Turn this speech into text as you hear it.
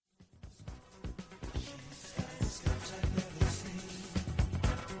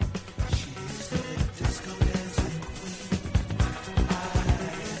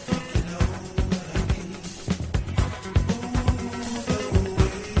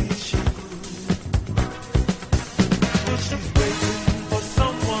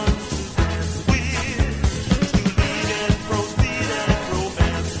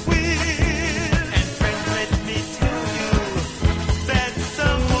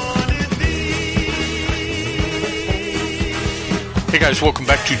Hey guys, welcome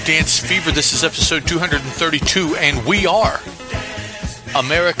back to Dance Fever. This is episode 232, and we are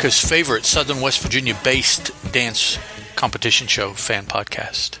America's favorite Southern West Virginia-based dance competition show fan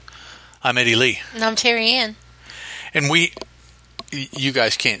podcast. I'm Eddie Lee. And I'm Terry Ann. And you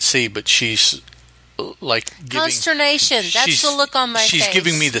guys can't see, but she's like giving... Consternation. That's the look on my face. She's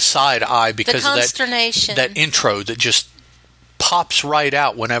giving me the side eye because of that intro that just pops right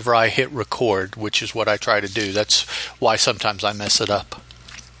out whenever I hit record, which is what I try to do. That's why sometimes I mess it up.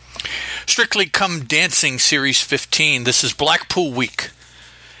 Strictly Come Dancing Series 15. This is Blackpool Week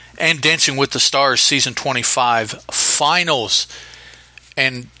and Dancing with the Stars Season 25 Finals.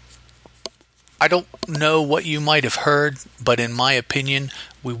 And I don't know what you might have heard, but in my opinion,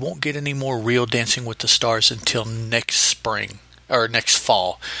 we won't get any more real Dancing with the Stars until next spring, or next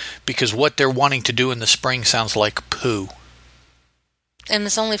fall, because what they're wanting to do in the spring sounds like poo. And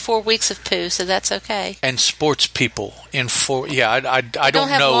it's only 4 weeks of poo, so that's okay. And sports people in 4, I don't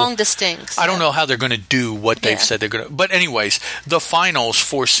have know. Long distincts. I don't know how they're going to do what they've said they're going to. But anyways, the finals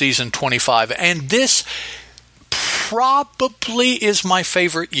for season 25, and this probably is my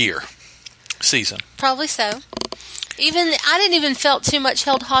favorite season. Probably so. I didn't even felt too much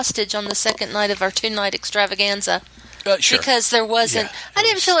held hostage on the second night of our 2-night extravaganza. Sure. Because there wasn't. I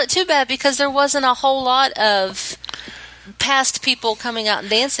didn't feel it too bad because there wasn't a whole lot of past people coming out and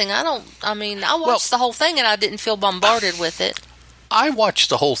dancing. I watched the whole thing and I didn't feel bombarded with it. I watched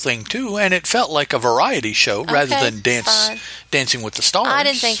the whole thing too, and it felt like a variety show rather than Dancing with the Stars. I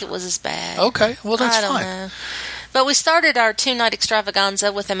didn't think it was as bad. Okay, well that's fine. I don't know. But we started our 2-night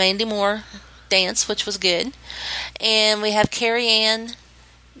extravaganza with a Mandy Moore dance, which was good. And we have Carrie Ann,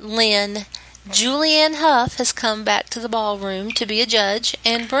 Lynn, Julianne Hough has come back to the ballroom to be a judge,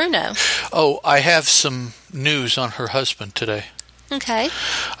 and Bruno. Oh, I have some news on her husband today. Okay.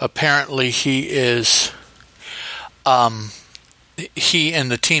 Apparently he is, he and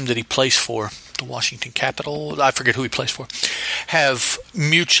the team that he plays for, the Washington Capitol, I forget who he plays for, have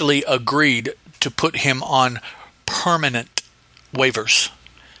mutually agreed to put him on permanent waivers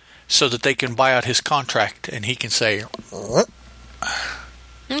so that they can buy out his contract and he can say...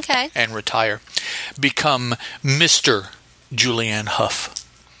 Okay. And retire. Become Mr. Julianne Hough.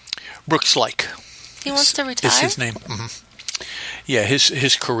 Brooks Like. He wants to retire? Is his name. Mm-hmm. Yeah,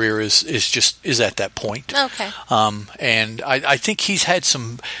 his career is at that point. Okay. And I think he's had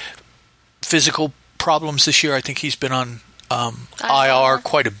some physical problems this year. I think he's been on IR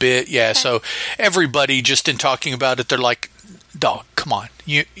quite a bit. Yeah, okay. So everybody just in talking about it, they're like, dog, come on.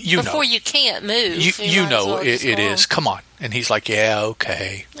 You know. Before you can't move. You know it is. Come on. And he's like, yeah,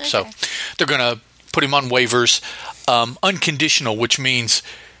 okay. So they're going to put him on waivers. Unconditional, which means,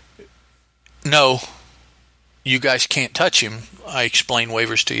 no, you guys can't touch him. I explained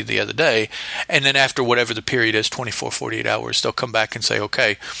waivers to you the other day. And then after whatever the period is, 24, 48 hours, they'll come back and say,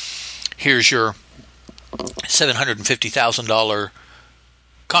 okay, here's your $750,000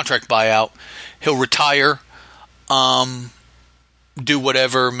 contract buyout. He'll retire. Do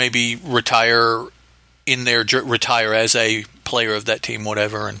whatever, maybe retire as a player of that team,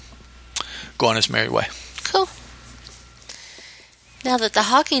 whatever, and go on his merry way. Cool. Now that the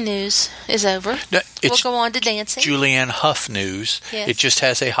hockey news is over, we'll go on to dancing. Julianne Hough news. Yes. It just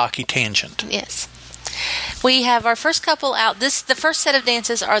has a hockey tangent. Yes. We have our first couple out. The first set of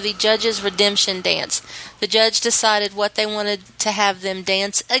dances are the judge's redemption dance. The judge decided what they wanted to have them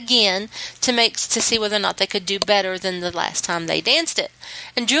dance again to see whether or not they could do better than the last time they danced it.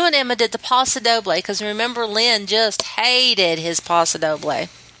 And Drew and Emma did the Paso Doble because remember Lynn just hated his Paso Doble.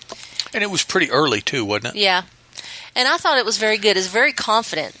 And it was pretty early too, wasn't it? Yeah. And I thought it was very good. It was very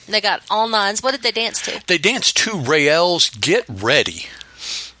confident. They got all nines. What did they dance to? They danced to Rael's Get Ready.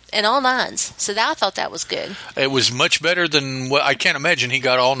 And all nines. So I thought that was good. It was much better than what I can't imagine he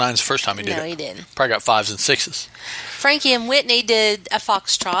got all nines the first time he did it. No, he didn't. Probably got 5s and 6s. Frankie and Whitney did a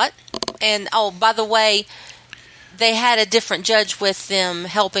foxtrot. And, by the way, they had a different judge with them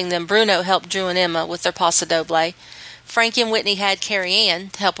helping them. Bruno helped Drew and Emma with their Paso Doble. Frankie and Whitney had Carrie Ann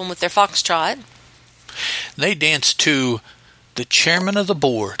to help them with their foxtrot. They danced to the chairman of the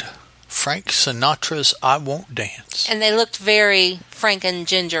board, Frank Sinatra's I Won't Dance. And they looked very Frank and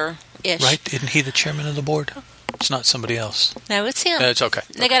Ginger-ish. Right? Isn't he the chairman of the board? It's not somebody else. No, it's him. It's okay.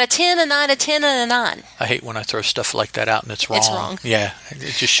 They got a 10, a 9, a 10, and a 9. I hate when I throw stuff like that out and it's wrong. It's wrong. Yeah, it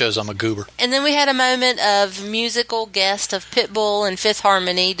just shows I'm a goober. And then we had a moment of musical guest of Pitbull and Fifth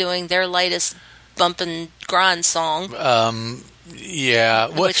Harmony doing their latest bump and grind song. Yeah.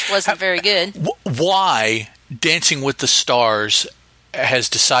 Which wasn't very good. Why Dancing with the Stars has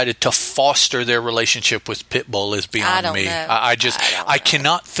decided to foster their relationship with Pitbull is beyond me. Know. I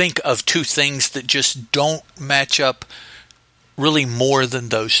cannot think of two things that just don't match up really more than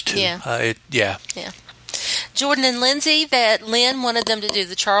those two. Yeah. Jordan and Lindsay, that Lynn wanted them to do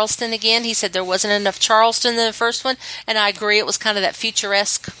the Charleston again. He said there wasn't enough Charleston in the first one, and I agree. It was kind of that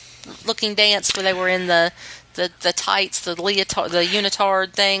futuresque looking dance where they were in the tights, the leotard, the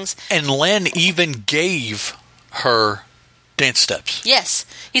unitard things. And Lynn even gave her dance steps. Yes.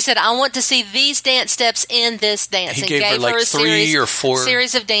 He said, I want to see these dance steps in this dance. He gave her like a 3 or 4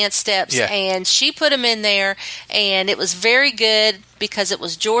 series of dance steps, and she put them in there, and it was very good because it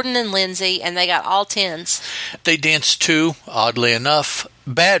was Jordan and Lindsay, and they got all 10s. They danced to, oddly enough,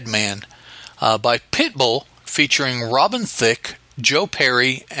 Bad Man by Pitbull, featuring Robin Thicke, Joe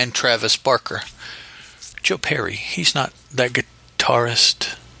Perry, and Travis Barker. Joe Perry, he's not that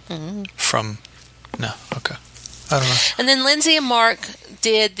guitarist from... No, okay. I don't know. And then Lindsay and Mark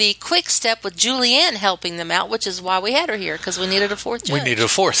did the quick step with Julianne helping them out, which is why we had her here, because we needed a fourth judge. We needed a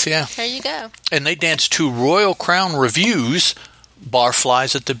fourth, yeah. There you go. And they danced to Royal Crown Revue's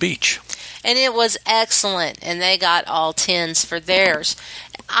Barflies at the Beach. And it was excellent, and they got all 10s for theirs.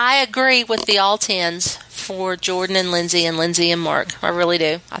 I agree with the all 10s for Jordan and Lindsay and Mark. I really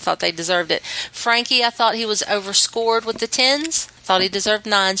do. I thought they deserved it. Frankie, I thought he was overscored with the 10s. I thought he deserved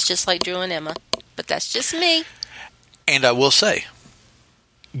 9s, just like Drew and Emma. But that's just me. And I will say,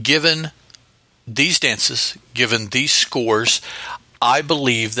 given these dances, given these scores, I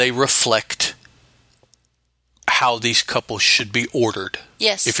believe they reflect how these couples should be ordered.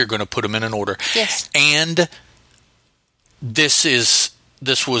 Yes. If you're going to put them in an order. Yes. And this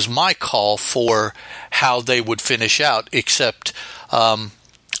was my call for how they would finish out, except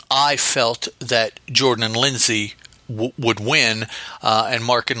I felt that Jordan and Lindsay would win, and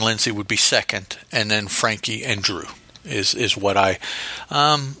Mark and Lindsay would be second, and then Frankie and Drew is what I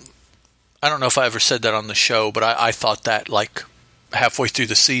don't know if I ever said that on the show, but I thought that like halfway through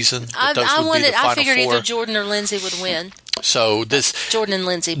the season, I figured either Jordan or Lindsay would win. So this Jordan and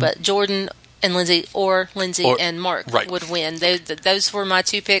Lindsay, but Jordan and Lindsay or Lindsay and Mark would win. Those were my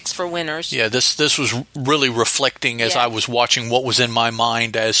 2 picks for winners. Yeah, this was really reflecting as I was watching what was in my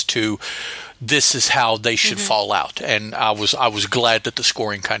mind as to this is how they should fall out, and I was glad that the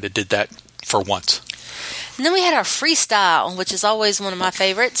scoring kind of did that for once. And then we had our freestyle, which is always one of my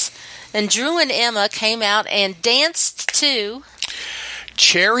favorites. And Drew and Emma came out and danced to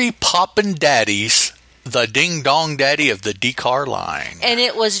Cherry Poppin' Daddy's The Ding Dong Daddy of the D-Car Line. And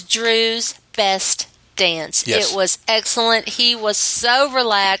it was Drew's best dance. Yes. It was excellent. He was so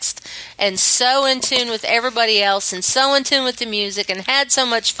relaxed and so in tune with everybody else and so in tune with the music and had so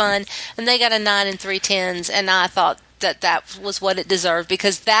much fun. And they got a 9 and 3/10s, and I thought that was what it deserved,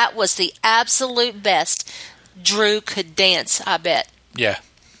 because that was the absolute best Drew could dance, I bet. Yeah.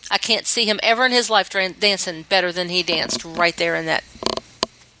 I can't see him ever in his life dancing better than he danced right there in that.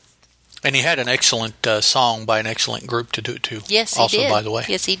 And he had an excellent song by an excellent group to do it to. Yes, he also, did. by the way.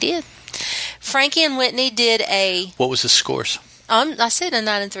 Yes, he did. Frankie and Whitney did a... What was the scores? I said a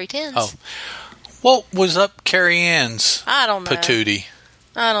 9 and 3/10s. Oh. What was up Carrie Ann's I don't know. patootie?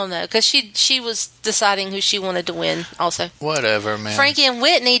 I don't know, because she was deciding who she wanted to win also. Whatever, man. Frankie and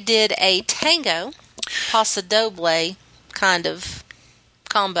Whitney did a tango, paso doble kind of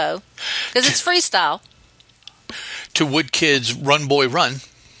combo, because it's freestyle. To Woodkid's Run Boy Run.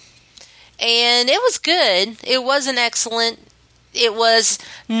 And it was good. It was an excellent... It was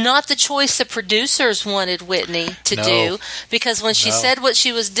not the choice the producers wanted Whitney to do, because when she said what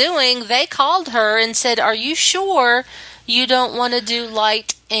she was doing, they called her and said, "Are you sure you don't want to do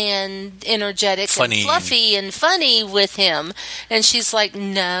light and energetic and fluffy and funny with him?" And she's like,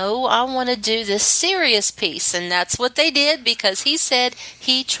 "No, I want to do this serious piece." And that's what they did, because he said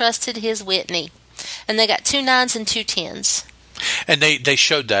he trusted his Whitney. And they got 2 9s and 2 10s. And they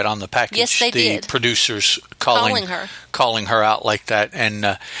showed that on the package. Yes, they did. The producers calling her out like that.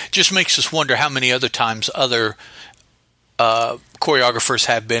 And just makes us wonder how many other times other choreographers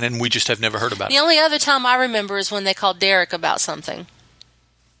have been, and we just have never heard about it. The only other time I remember is when they called Derek about something.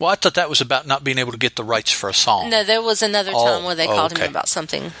 Well, I thought that was about not being able to get the rights for a song. No, there was another time where they called him about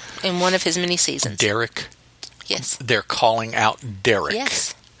something in one of his mini seasons. Derek? Yes. They're calling out Derek.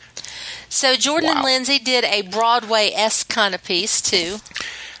 Yes. So Jordan and Lindsay did a Broadway-esque kind of piece, too.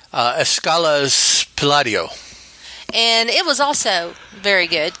 Escala's Palladio. And it was also very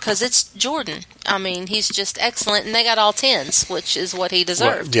good, because it's Jordan. I mean, he's just excellent, and they got all 10s, which is what he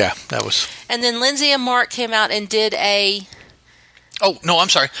deserved. Well, yeah, that was... And then Lindsay and Mark came out and did a... Oh, no, I'm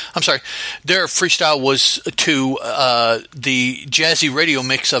sorry. Their freestyle was to the jazzy radio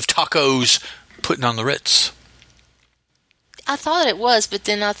mix of Tacos Putting on the Ritz. I thought it was, but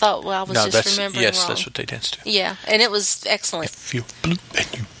then I thought, well, I was just remembering wrong. Yes, that's what they danced to. Yeah, and it was excellent. If you're blue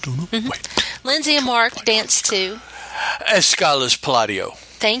and you don't know, wait. Lindsay and Mark danced to Escalas Palladio.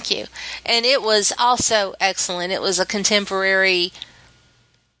 Thank you. And it was also excellent. It was a contemporary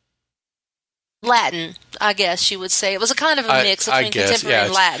Latin, I guess you would say. It was a kind of a mix between contemporary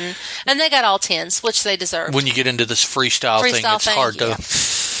and Latin. And they got all 10s, which they deserved. When you get into this freestyle thing, it's hard to...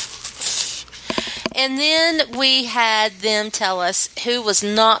 And then we had them tell us who was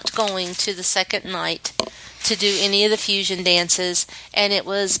not going to the second night to do any of the fusion dances, and it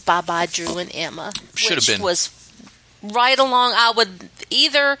was Bye Bye Drew and Emma. Should have been. Was right along. I would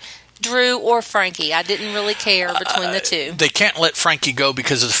either Drew or Frankie. I didn't really care between the two. They can't let Frankie go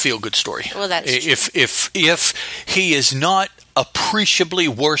because of the feel-good story. Well, that's true. If he is not appreciably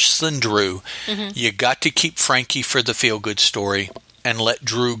worse than Drew, you got to keep Frankie for the feel-good story and let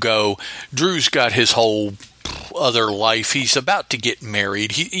Drew go. Drew's got his whole other life. He's about to get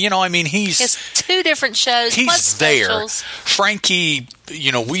married. He has 2 different shows. He's plus there. Specials. Frankie,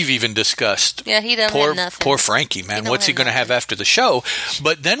 we've even discussed. Yeah, he doesn't have nothing. Poor Frankie, man. What's he going to have after the show?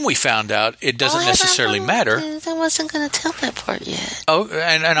 But then we found out it doesn't necessarily matter. I wasn't going to tell that part yet. Oh,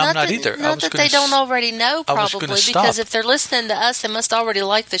 and I'm not either. Not that they don't already know, probably, because if they're listening to us, they must already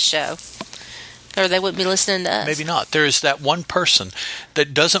like the show. Or they wouldn't be listening to us. Maybe not. There is that one person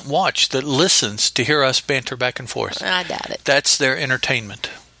that doesn't watch, that listens to hear us banter back and forth. I doubt it. That's their entertainment.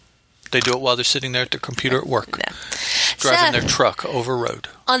 They do it while they're sitting there at their computer at work. No. Driving their truck over road.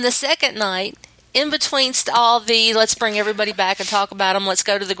 On the second night, in between all the let's bring everybody back and talk about them, let's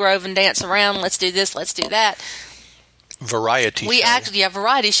go to the Grove and dance around, let's do this, let's do that. Variety show.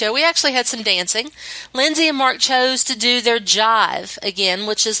 Variety show. We actually had some dancing. Lindsay and Mark chose to do their jive again,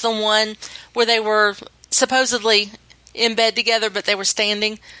 which is the one where they were supposedly in bed together, but they were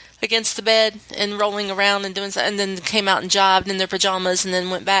standing against the bed and rolling around and doing something, and then came out and jived in their pajamas and then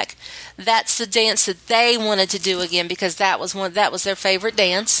went back. That's the dance that they wanted to do again because that was their favorite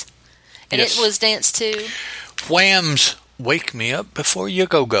dance, and it was danced to Wham's Wake Me Up Before You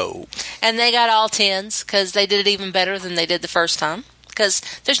Go. And they got all 10s because they did it even better than they did the first time because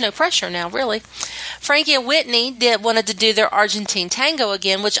there's no pressure now, really. Frankie and Whitney wanted to do their Argentine tango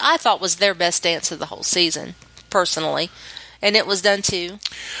again, which I thought was their best dance of the whole season, personally. And it was done to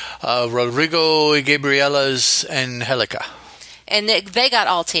Rodrigo Gabrielas and Helica. And they got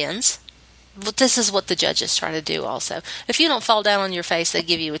all 10s. But this is what the judges try to do also. If you don't fall down on your face, they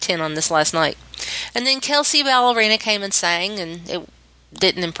give you a 10 on this last night. And then Kelsey Ballerina came and sang, and it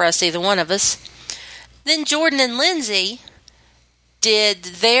didn't impress either one of us. Then Jordan and Lindsay did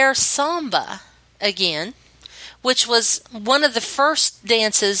their samba again, which was one of the first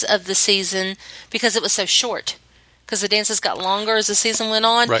dances of the season because it was so short. Because the dances got longer as the season went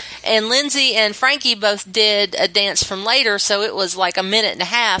on. Right. And Lindsay and Frankie both did a dance from later, so it was like a minute and a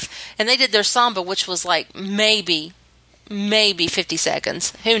half. And they did their samba, which was like maybe 50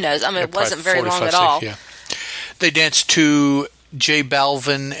 seconds. Who knows? I mean, it wasn't very long at all. Yeah. They danced to J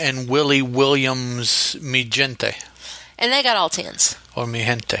Balvin and Willie Williams' Mi Gente. And they got all 10s. Or Mi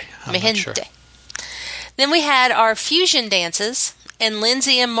Gente. I'm not sure. Then we had our fusion dances. And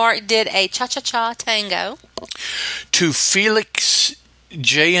Lindsay and Mark did a cha-cha-cha tango. To Felix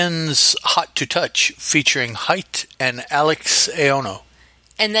Jayen's Hot to Touch, featuring Height and Alex Aono.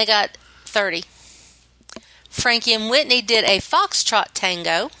 And they got 30. Frankie and Whitney did a foxtrot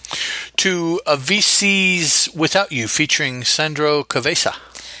tango. To Avicii's Without You, featuring Sandro Caveza.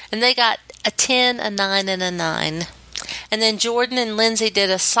 And they got a 10, a 9, and a 9. And then Jordan and Lindsay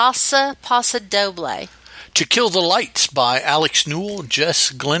did a salsa paso doble. To Kill the Lights by Alex Newell,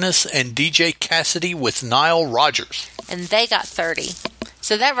 Jess Glennis, and DJ Cassidy with Nile Rodgers. And they got 30.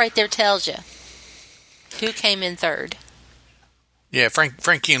 So that right there tells you who came in third. Yeah,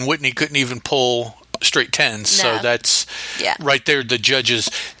 Frankie and Whitney couldn't even pull straight 10s. No. So that's right there. The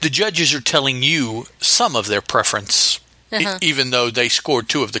judges are telling you some of their preference, even though they scored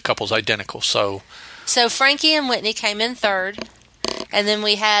 2 of the couples identical. So Frankie and Whitney came in third. And then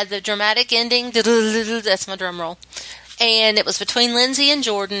we had the dramatic ending. That's my drum roll. And it was between Lindsay and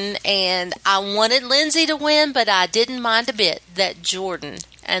Jordan. And I wanted Lindsay to win, but I didn't mind a bit that Jordan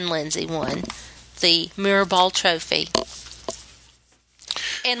and Lindsay won the Mirror Ball Trophy.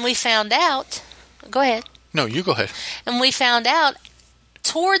 And we found out... Go ahead. No, you go ahead. And we found out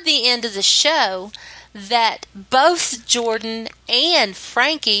toward the end of the show that both Jordan and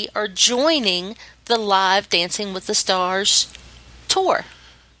Frankie are joining the live Dancing with the Stars tour.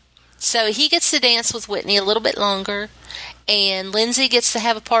 So he gets to dance with Whitney a little bit longer, and Lindsay gets to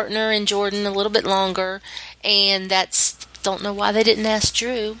have a partner in Jordan a little bit longer, and don't know why they didn't ask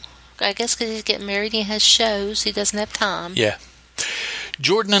Drew. I guess because he's getting married and he has shows. He doesn't have time. Yeah.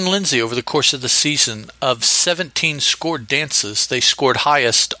 Jordan and Lindsay, over the course of the season, of 17 scored dances, they scored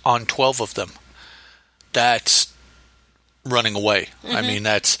highest on 12 of them. That's running away. I mean,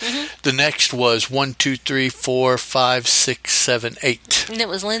 that's the next was 1, 2, 3, 4, 5, 6, 7, 8. And it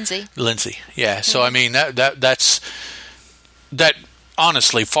was Lindsay. Yeah. So I mean that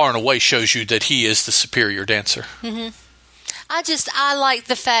honestly far and away shows you that he is the superior dancer. I like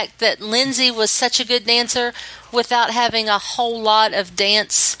the fact that Lindsay was such a good dancer without having a whole lot of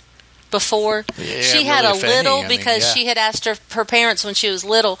dance before. Yeah, she had a little because she had asked her parents when she was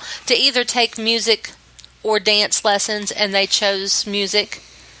little to either take music or dance lessons, and they chose music.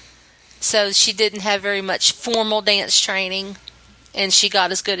 So she didn't have very much formal dance training, and she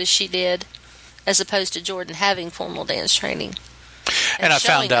got as good as she did, as opposed to Jordan having formal dance training. And I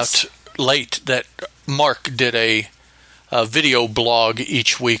found out late that Mark did a video blog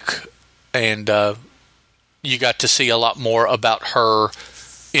each week, and you got to see a lot more about her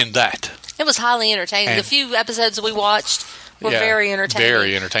in that. It was highly entertaining. And the few episodes we watched were very entertaining.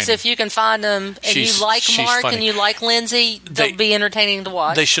 Very entertaining. So if you can find them and you like Mark and you like Lindsay, they'll be entertaining to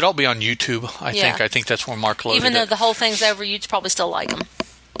watch. They should all be on YouTube, I think. I think that's where Mark loaded Even though the whole thing's over, you'd probably still like them.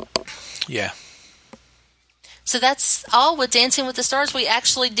 Yeah. So that's all with Dancing with the Stars. We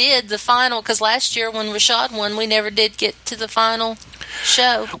actually did the final, because last year when Rashad won, we never did get to the final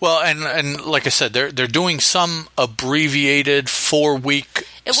show. Well, and like I said, they're doing some abbreviated 4-week.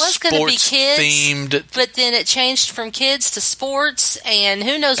 It was going to be kids themed, but then it changed from kids to sports, and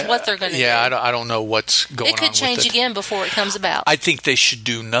who knows what they're going to do. Yeah, I don't know what's going on. It could change again before it comes about. I think they should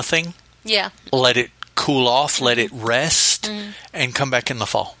do nothing. Yeah. Let it cool off, let it rest, and come back in the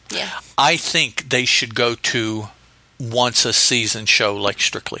fall. Yeah. I think they should go to once a season show like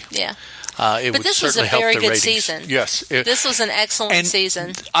Strictly. Yeah. But this was a very good season. Yes. This was an excellent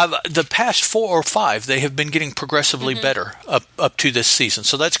season. The past 4 or 5, they have been getting progressively better up to this season.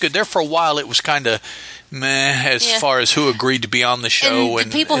 So that's good. There for a while, it was kind of meh as far as who agreed to be on the show.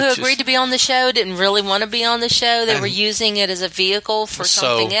 And the people who agreed to be on the show didn't really want to be on the show. They were using it as a vehicle for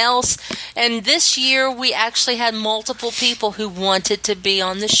something else. And this year, we actually had multiple people who wanted to be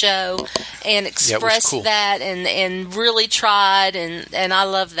on the show and expressed that and really tried, and I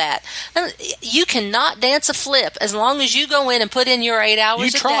love that. You cannot dance a flip as long as you go in and put in your 8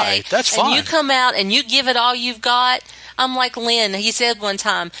 hours a day. That's fine. And you come out and you give it all you've got. I'm like Lynn. He said one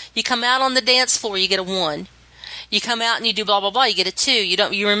time, you come out on the dance floor, you get a 1. You come out and you do blah, blah, blah, you get a 2.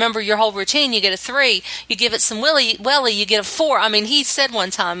 You remember your whole routine, you get a 3. You give it some welly, you get a 4. I mean, he said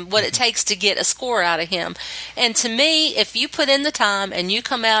one time what it takes to get a score out of him. And to me, if you put in the time and you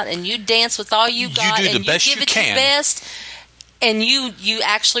come out and you dance with all you got and you give it your best, and you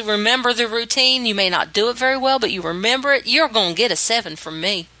actually remember the routine, you may not do it very well, but you remember it, you're going to get a 7 from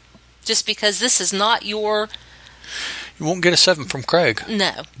me. Just because this is not your... You won't get a 7 from Craig.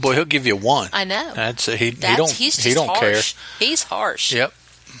 No. Boy, he'll give you 1. I know. He don't care. He's harsh. Yep.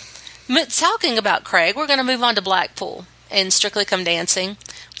 Talking about Craig, we're going to move on to Blackpool and Strictly Come Dancing.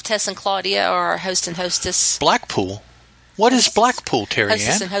 Tess and Claudia are our host and hostess. Blackpool? What is Blackpool, Terry Ann?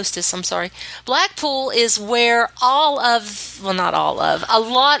 Hostess and hostess, I'm sorry. Blackpool is where not all of, a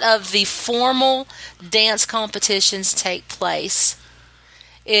lot of the formal dance competitions take place.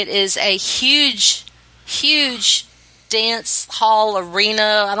 It is a huge, huge dance hall,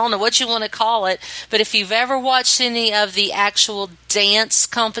 arena, I don't know what you want to call it, but if you've ever watched any of the actual dance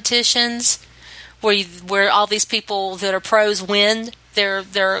competitions where all these people that are pros win their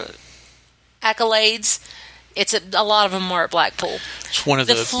accolades, a lot of them are at Blackpool. It's one of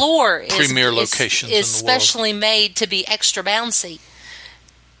the floor premier locations in the world. Is specially made to be extra bouncy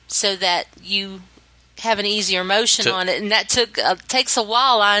so that you have an easier motion on it, and that takes a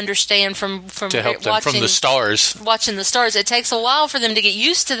while. I understand from the stars. Watching the stars, it takes a while for them to get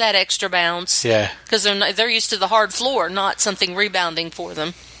used to that extra bounce. Yeah, because they're used to the hard floor, not something rebounding for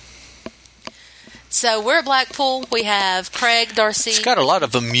them. So we're at Blackpool. We have Craig, Darcy. It's got a lot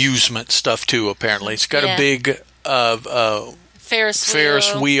of amusement stuff too. Apparently, it's got a big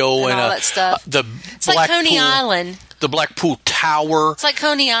Ferris wheel and all that stuff. It's like Coney Island. The Blackpool Tower. It's like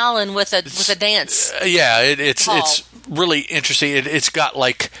Coney Island with a dance. It's really interesting. It's got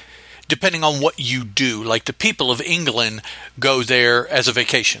depending on what you do, like the people of England go there as a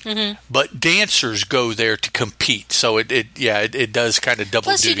vacation, but dancers go there to compete. So it does kind of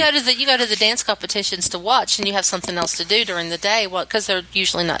double duty. Plus, you go to the dance competitions to watch, and you have something else to do during the day. Well, because they're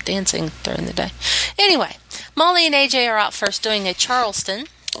usually not dancing during the day. Anyway, Molly and AJ are out first doing a Charleston.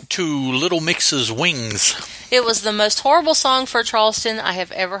 To Little Mix's Wings. It was the most horrible song for Charleston I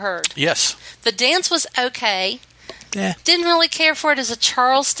have ever heard. Yes. The dance was okay. Yeah. Didn't really care for it as a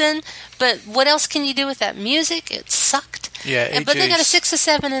Charleston, but what else can you do with that music? It sucked. Yeah, but they got a 6, a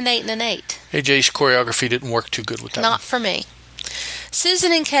 7, and 8, and an 8. AJ's choreography didn't work too good with that. Not for me.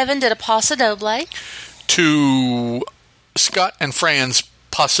 Susan and Kevin did a Paso Doble. To Scott and Fran's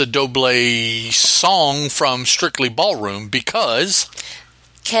Paso Doble song from Strictly Ballroom because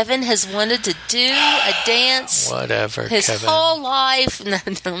Kevin has wanted to do a dance his whole life. No,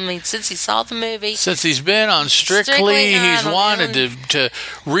 I mean, since he saw the movie. Since he's been on Strictly he's wanted to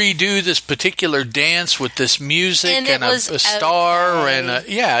redo this particular dance with this music and a star. Okay. And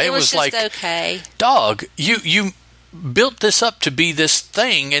it was just like, okay. Dog, you built this up to be this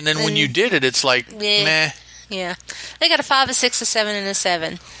thing, and then when you did it, it's like, meh. Yeah. They got a 5, a 6, a 7, and a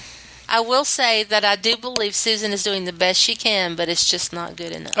 7. I will say that I do believe Susan is doing the best she can, but it's just not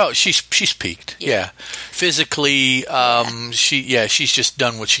good enough. Oh, she's peaked. Yeah. Physically, she's just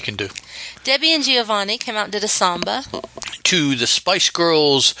done what she can do. Debbie and Giovanni came out and did a samba. To the Spice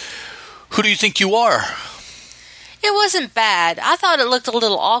Girls, Who Do You Think You Are? It wasn't bad. I thought it looked a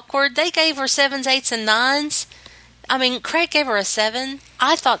little awkward. They gave her 7s, 8s, and 9s. I mean, Craig gave her a 7.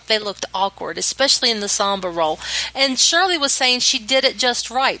 I thought they looked awkward, especially in the samba roll. And Shirley was saying she did it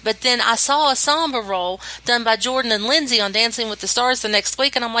just right. But then I saw a samba roll done by Jordan and Lindsay on Dancing with the Stars the next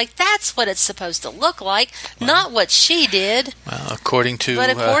week, and I'm like, that's what it's supposed to look like, not what she did. Well, according to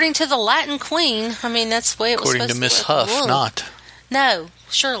the Latin Queen, I mean, that's the way it was supposed to look. According to Miss Huff, not. No,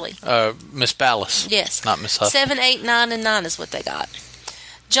 Shirley. Miss Ballas. Yes. Not Miss Huff. 7, 8, 9, and 9 is what they got.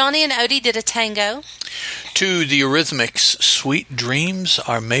 Johnny and Odie did a tango. To the Eurythmics, Sweet Dreams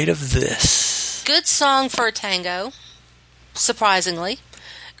Are Made of This. Good song for a tango, surprisingly.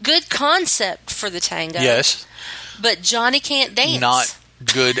 Good concept for the tango. Yes. But Johnny can't dance. Not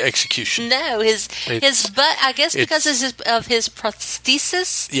good execution. No, his butt, I guess because of his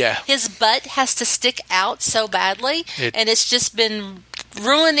prosthesis, his butt has to stick out so badly, and it's just been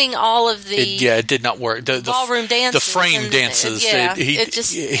ruining all of the it did not work. The ballroom dances. The frame dances.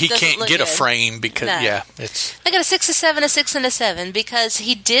 He can't get a frame because, it's... They got a 6, a 7, a 6, and a 7 because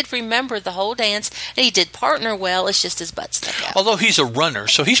he did remember the whole dance, and he did partner well. It's just his butt stuck out. Although he's a runner,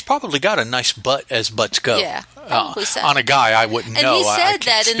 so he's probably got a nice butt as butts go. Yeah, probably so. On a guy, I wouldn't know. And he said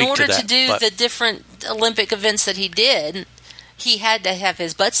that in order to do the different Olympic events that he did, he had to have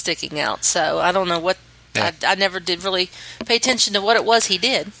his butt sticking out. So I don't know what... Yeah. I never did really pay attention to what it was he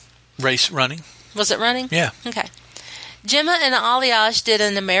did. Race running. Was it running? Yeah. Okay. Gemma and Aliage did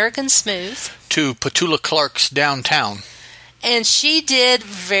an American Smooth. To Petula Clark's Downtown. And she did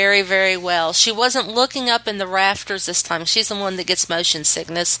very, very well. She wasn't looking up in the rafters this time. She's the one that gets motion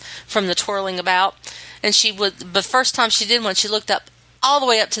sickness from the twirling about. And the first time she did one, she looked up all the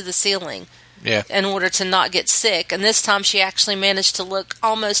way up to the ceiling. Yeah. In order to not get sick. And this time she actually managed to look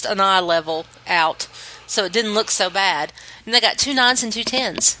almost an eye level out. So it didn't look so bad. And they got 2 9s and 2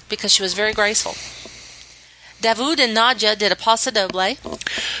 10s because she was very graceful. Davoud and Nadja did a Paso Doble.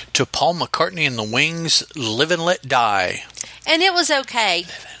 To Paul McCartney and the Wings, Live and Let Die. And it was okay.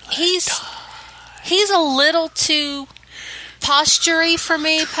 He's a little too postury for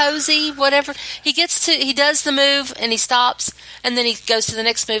me, posy, whatever. He does the move and he stops, and then he goes to the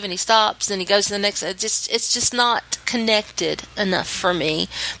next move and he stops, and he goes to the next. It's just not connected enough for me.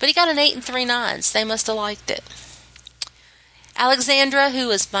 But he got an 8 and 3 9s. They must have liked it. Alexandra, who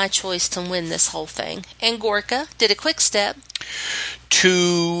was my choice to win this whole thing, and Gorka did a quick step.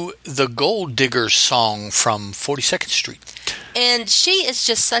 To the Gold Diggers song from 42nd Street. And she is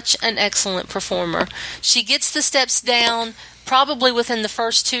just such an excellent performer. She gets the steps down probably within the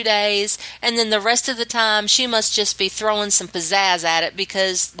first 2 days, and then the rest of the time she must just be throwing some pizzazz at it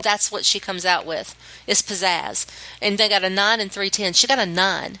because that's what she comes out with, is pizzazz. And they got a 9 and 3 10s. She got a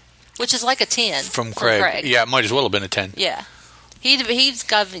 9, which is like a 10 from Craig. Yeah, it might as well have been a 10. Yeah. He's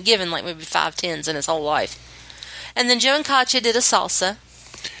given like maybe 5 10s in his whole life. And then Joe and Katya did a salsa.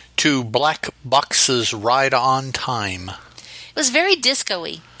 To Black Box's Ride on Time. It was very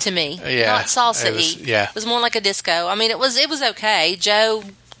disco-y to me, yeah, not salsa-y. It was more like a disco. I mean, it was okay. Joe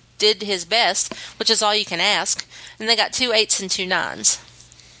did his best, which is all you can ask. And they got 2 8s and 2 9s.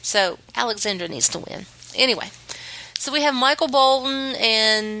 So Alexandra needs to win. Anyway, so we have Michael Bolton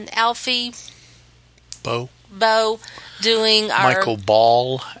and Alfie Bow doing our... Michael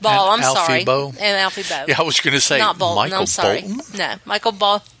Ball and I'm Alfie sorry. Bow. And Alfie Bow. Yeah, I was going to say not Bolton. Michael I'm sorry. Bolton? No, Michael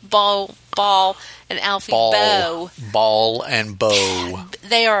Ball and Alfie Bow. Ball and Bow.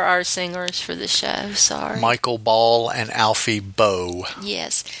 They are our singers for the show, sorry. Michael Ball and Alfie Bow.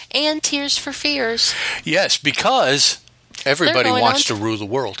 Yes. And Tears for Fears. Yes, because everybody wants to rule the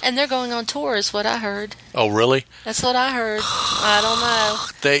world. And they're going on tour is what I heard. Oh, really? That's what I heard. I don't know.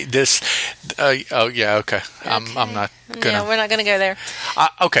 Okay. I'm not going to... Yeah, we're not going to go there.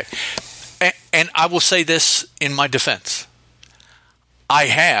 Okay. And I will say this in my defense. I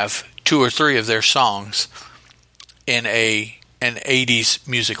have 2 or 3 of their songs in an 80s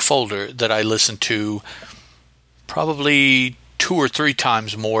music folder that I listen to probably 2 or 3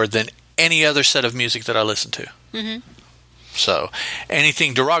 times more than any other set of music that I listen to. Mm-hmm. So,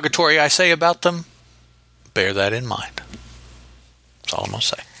 anything derogatory I say about them, bear that in mind. That's all I'm going to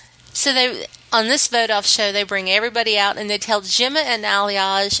say. So, on this vote-off show, they bring everybody out and they tell Gemma and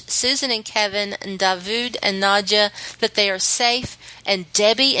Aliage, Susan and Kevin, and Davoud and Nadia that they are safe, and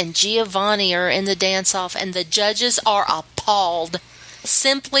Debbie and Giovanni are in the dance-off, and the judges are appalled.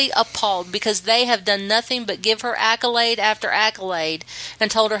 Simply appalled, because they have done nothing but give her accolade after accolade and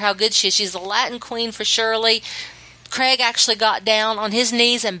told her how good she is. She's the Latin queen for Shirley. Craig actually got down on his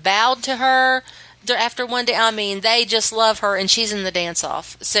knees and bowed to her after one day. I mean, they just love her, and she's in the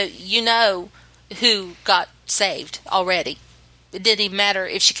dance-off. So you know who got saved already. It didn't even matter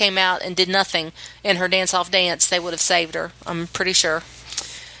if she came out and did nothing in her dance-off dance. They would have saved her, I'm pretty sure.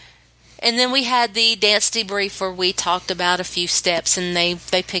 And then we had the dance debrief where we talked about a few steps, and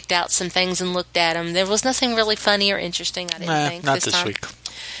they picked out some things and looked at them. There was nothing really funny or interesting, I didn't think, not this week.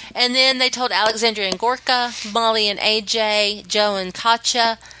 And then they told Alexandria and Gorka, Molly and AJ, Joe and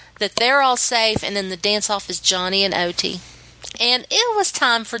Katya that they're all safe, and then the dance-off is Johnny and Oti. And it was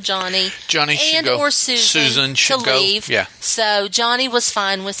time for Johnny should go. Or Susan should to go. leave. Yeah. So Johnny was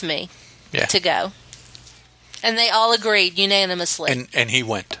fine with me to go. And they all agreed unanimously. And he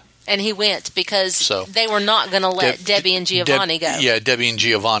went. And he went because they were not going to let Debbie and Giovanni go. Yeah, Debbie and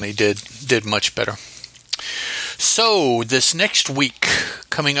Giovanni did much better. So this next week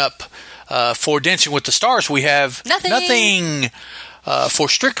coming up for Dancing with the Stars, we have nothing. For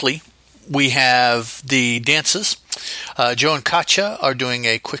Strictly, we have the dances. Joe and Katya are doing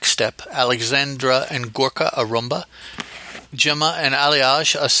a quick step. Alexandra and Gorka a rumba. Gemma and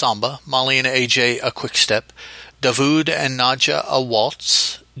Aliage a samba. Molly and AJ a quick step. Davoud and Nadia a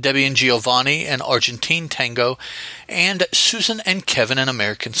waltz. Debbie and Giovanni an Argentine tango. And Susan and Kevin an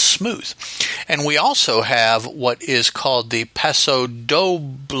American smooth. And we also have what is called the Paso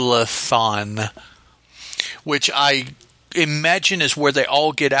Doble-thon, which I imagine is where they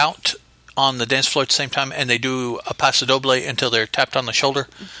all get out on the dance floor at the same time and they do a paso doble until they're tapped on the shoulder.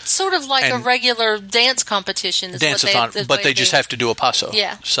 Sort of like a regular dance competition. Dance-a-thon, but they just have to do a paso.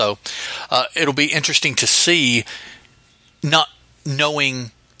 Yeah. So it'll be interesting to see, not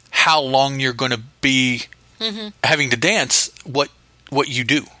knowing how long you're going to be having to dance, what you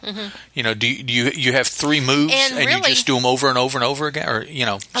do. Mm-hmm. Do you have 3 moves and really, you just do them over and over and over again, or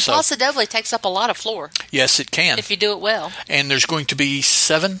a paso doble takes up a lot of floor. Yes, it can if you do it well. And there's going to be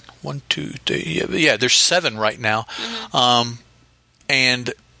 7. 1, 2, 3. Yeah, there's 7 right now. Mm-hmm.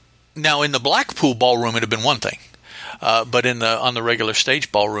 And now in the Blackpool ballroom, it'd have been one thing, but on the regular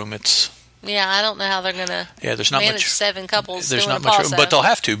stage ballroom, it's. Yeah, I don't know how they're going to there's not manage much, 7 couples there's doing not much, paso. But they'll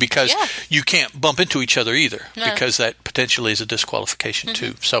have to, because you can't bump into each other either, no. because that potentially is a disqualification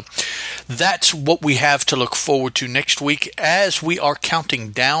too. So that's what we have to look forward to next week as we are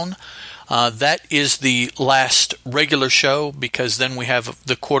counting down. That is the last regular show, because then we have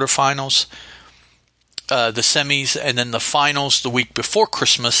the quarterfinals, the semis, and then the finals the week before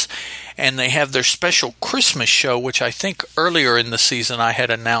Christmas. And they have their special Christmas show, which I think earlier in the season I had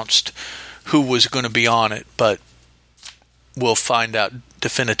announced who was going to be on it, but we'll find out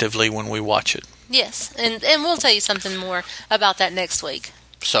definitively when we watch it. Yes, and we'll tell you something more about that next week.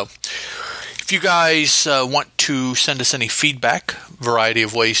 So, if you guys want to send us any feedback, variety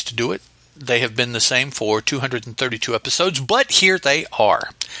of ways to do it. They have been the same for 232 episodes, but here they are.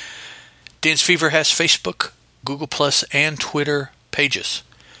 Dance Fever has Facebook, Google+, and Twitter pages.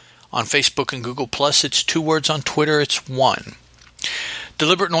 On Facebook and Google+, it's 2 words. On Twitter, it's 1.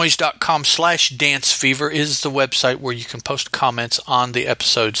 DeliberateNoise.com/dancefever is the website where you can post comments on the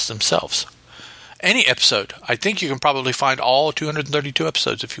episodes themselves. Any episode. I think you can probably find all 232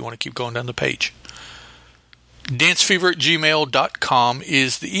 episodes if you want to keep going down the page. dancefever@gmail.com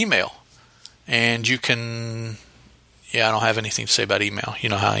is the email. And you can... Yeah, I don't have anything to say about email. You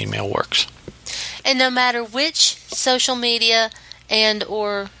know how email works. And no matter which social media and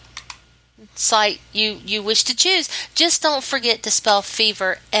or site you wish to choose, just don't forget to spell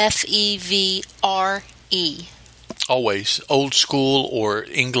fever Fevre. Always. Old school or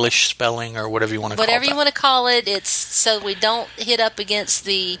English spelling or whatever you want to call it. Whatever you want to call it. It's so we don't hit up against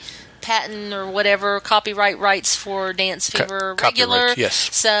the patent or whatever copyright rights for Dance Fever regular.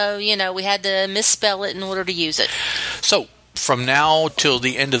 Yes. So, we had to misspell it in order to use it. So, from now till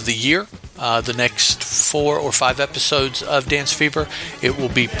the end of the year, the next 4 or 5 episodes of Dance Fever, it will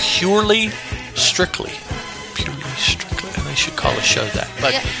be purely strictly. And they should call a show that.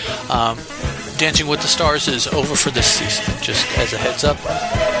 But Dancing with the Stars is over for this season. Just as a heads up,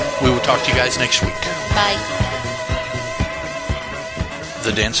 we will talk to you guys next week. Bye.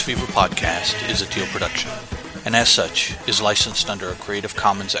 The Dance Fever podcast is a Teal production. and as such is licensed under a Creative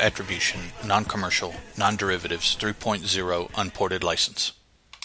Commons Attribution, Non-Commercial, Non-Derivatives 3.0 Unported license.